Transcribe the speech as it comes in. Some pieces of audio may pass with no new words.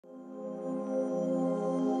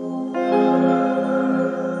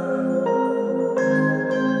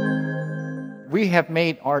we have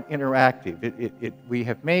made art interactive. We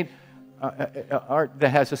have made art that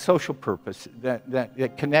has a social purpose,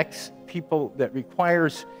 that connects people, that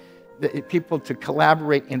requires people to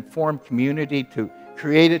collaborate and form community, to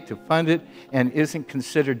create it, to fund it, and isn't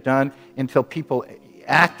considered done until people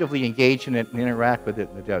actively engage in it and interact with it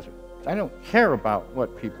in the desert. I don't care about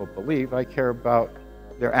what people believe. I care about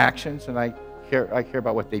their actions, and I care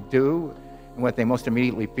about what they do and what they most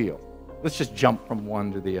immediately feel. Let's just jump from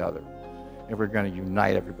one to the other if we're going to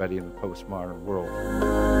unite everybody in the postmodern world.